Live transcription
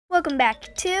Welcome back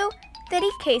to the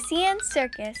DKCN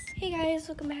Circus. Hey guys,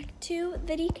 welcome back to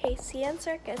the DKCN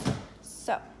Circus.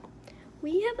 So,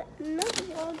 we have not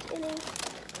vlogged in a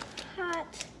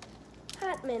hot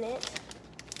minute.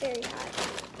 Very hot.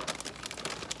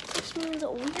 Which means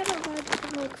we haven't vlogged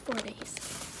for like 4 days.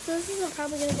 So this isn't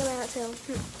probably going to come out till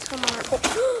tomorrow.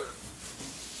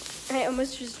 I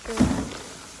almost just grabbed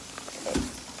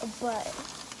a butt.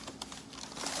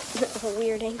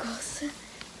 Weird angles.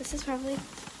 This is probably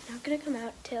not gonna come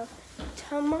out till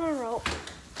tomorrow.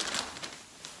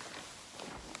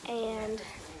 And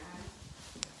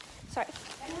sorry.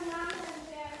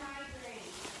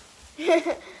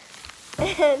 And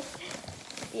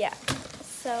yeah,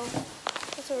 so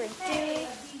that's what we're doing.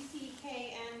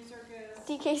 DKCN Circus.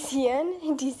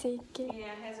 DKCN? DCK.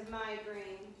 Yeah, has a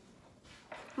migraine.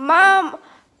 Mom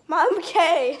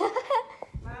K.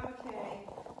 Mama K.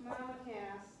 Mama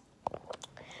Cass.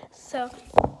 So,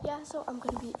 yeah, so I'm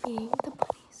going to be eating the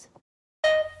bunnies.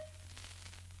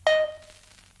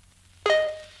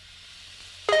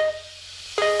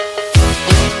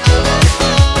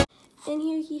 And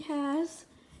here he has,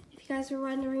 if you guys are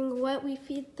wondering what we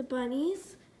feed the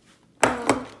bunnies,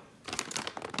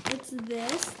 it's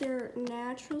this. They're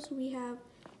natural, so we have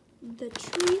the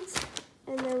treats,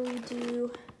 and then we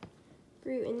do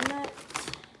fruit and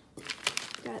nuts.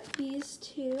 Got these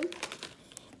two.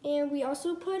 And we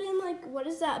also put in, like, what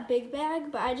is that, big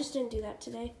bag? But I just didn't do that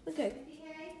today. Okay.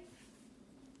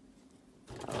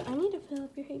 Oh, I need to fill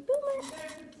up your hay. Boomer!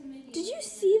 Did you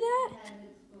see that?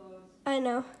 I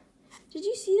know. Did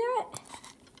you see that?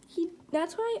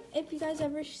 That's why, if you guys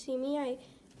ever see me,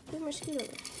 Boomer, scoot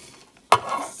over.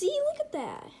 See, look at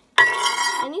that.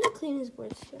 I need to clean his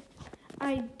boards, too.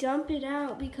 I dump it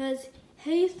out because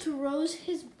Hay throws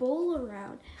his bowl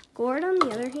around. Gord, on the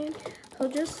other hand, he'll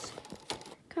just...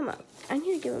 Come on, I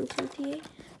need to give him some tea.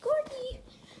 Gordy!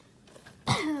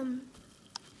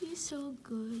 He's so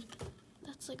good.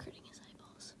 That's like hurting his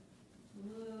eyeballs.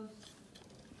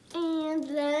 And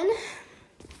then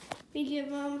we give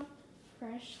him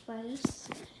fresh lettuce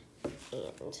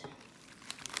and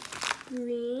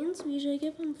greens. We usually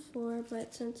give them 4,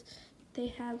 but since they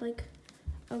had like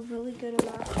a really good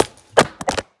amount,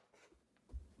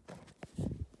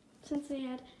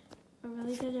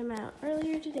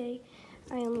 earlier today,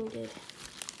 I only did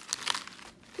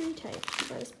 3 types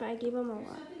of lettuce, but I gave them a lot.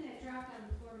 Something that dropped on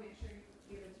the floor, make sure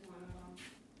you give it to one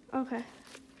of them. Okay.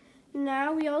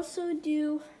 Now we also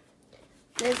do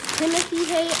this Timothy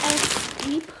hay, and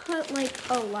we put like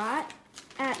a lot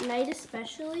at night,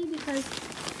 especially because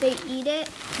they eat it,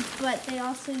 but they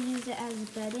also use it as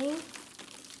bedding.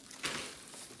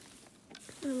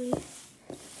 And we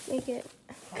make it.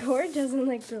 Gord doesn't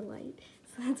like the light,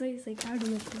 so that's why he's like, how do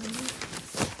you make the light?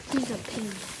 He's a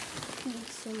pig. He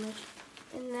eats so much.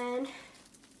 And then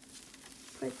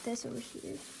put this over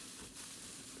here.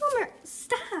 Boomer,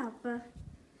 stop!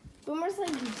 Boomer's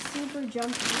like super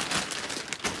jumpy.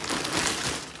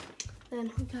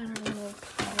 Then we got our little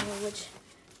pile, which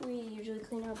we usually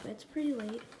clean up, but it's pretty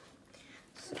late.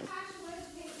 So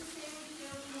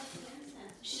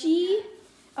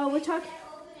we're talking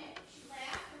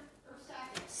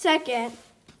second.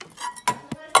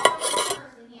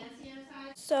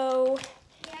 So,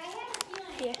 yeah, I had a feeling. I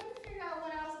couldn't figure out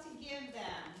what else to give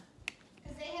them.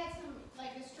 Because they had some,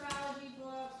 like, astrology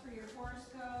books for your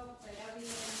horoscope, like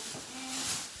everything.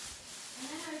 And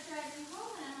then I was driving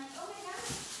home, and I'm like, oh my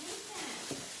gosh,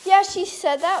 incense. Yeah, she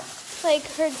said that, like,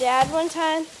 her dad one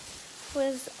time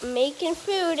was making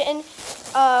food, and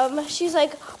she's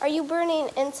like, are you burning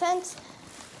incense?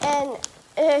 And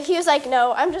he was like,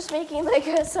 no, I'm just making, like,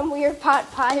 some weird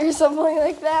pot pie or something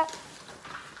like that.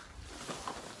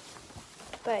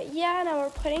 But yeah, now we're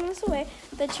putting this away.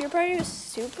 The cheer party was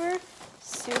super,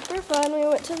 super fun. We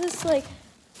went to this like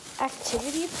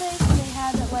activity place and they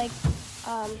had like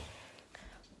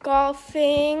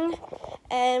golfing,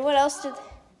 and what else did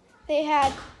they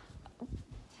had?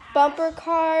 Bumper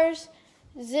cars,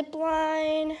 zip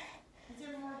line. Is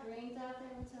there more greens out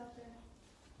there? What's out there?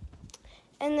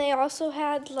 And they also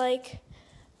had like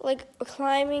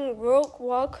climbing, rope,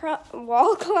 wall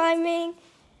climbing,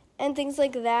 and things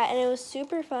like that, and it was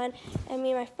super fun. And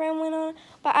me and my friend went on,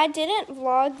 but I didn't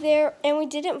vlog there, and we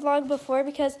didn't vlog before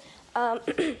because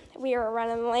we were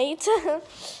running late,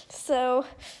 so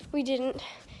we didn't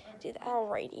do that.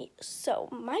 Alrighty, so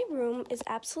my room is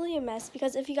absolutely a mess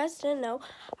because if you guys didn't know,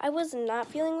 I was not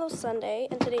feeling well Sunday,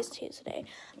 and today's Tuesday,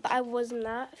 but I was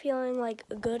not feeling like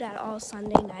good at all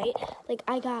Sunday night. Like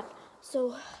I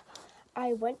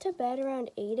went to bed around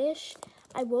 8-ish.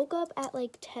 I woke up at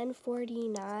like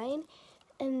 10:49,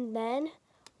 and then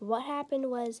what happened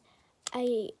was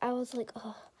I was like,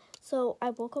 oh, So I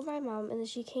woke up my mom, and then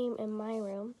she came in my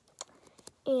room.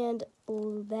 And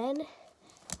then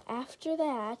after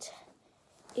that,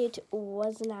 it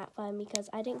was not fun because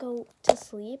I didn't go to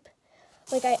sleep.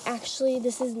 Like,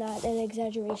 this is not an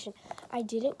exaggeration. I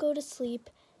didn't go to sleep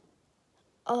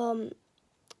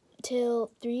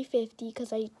till 3:50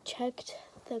 because I checked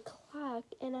the clock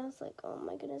and I was like, oh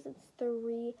my goodness, it's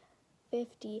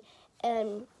 3:50.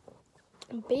 And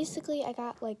basically I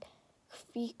got like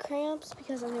feet cramps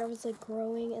because my hair was like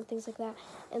growing and things like that,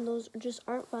 and those just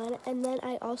aren't fun. And then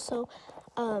I also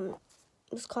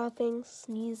was coughing,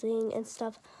 sneezing and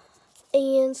stuff.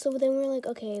 And so then we were like,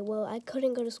 okay, well, I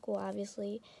couldn't go to school,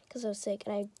 obviously, because I was sick,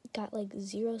 and I got, like,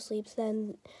 0 sleeps.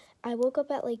 Then I woke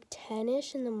up at, like,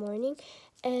 10-ish in the morning,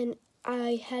 and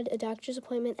I had a doctor's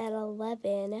appointment at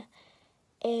 11,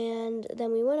 and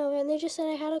then we went over, and they just said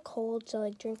I had a cold, so,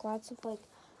 like, drink lots of, like,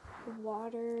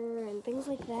 water and things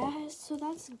like that, so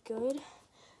that's good.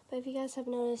 But if you guys have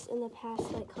noticed in the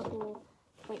past, like, couple,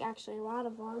 like, actually a lot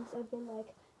of vlogs, I've been, like,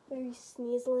 very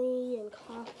sneezely and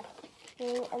coughing.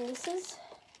 And this is,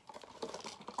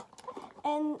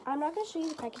 and I'm not going to show you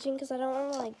the packaging because I don't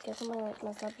want to, like, get something, like,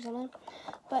 messed up or something.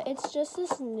 But it's just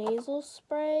this nasal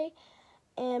spray,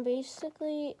 and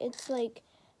basically it's, like,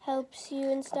 helps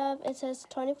you and stuff. It says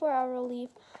 24-hour relief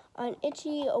on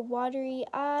itchy, watery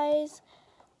eyes,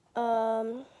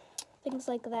 things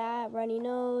like that, runny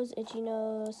nose, itchy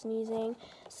nose, sneezing.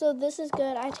 So this is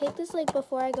good. I take this, like,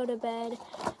 before I go to bed,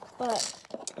 but,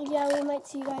 yeah, we might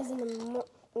see you guys in the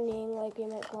morning, like, we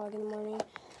might vlog in the morning.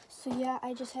 So, yeah,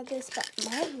 I just have this, but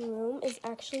my room is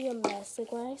actually a mess.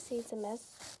 Like, when I say it's a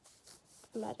mess,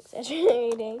 I'm not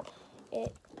exaggerating.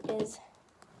 It is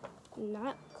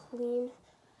not clean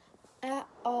at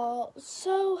all.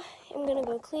 So, I'm gonna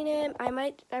go clean it. I'm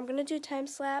gonna do time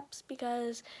lapse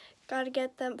because gotta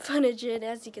get them footage in.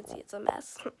 As you can see, it's a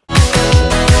mess.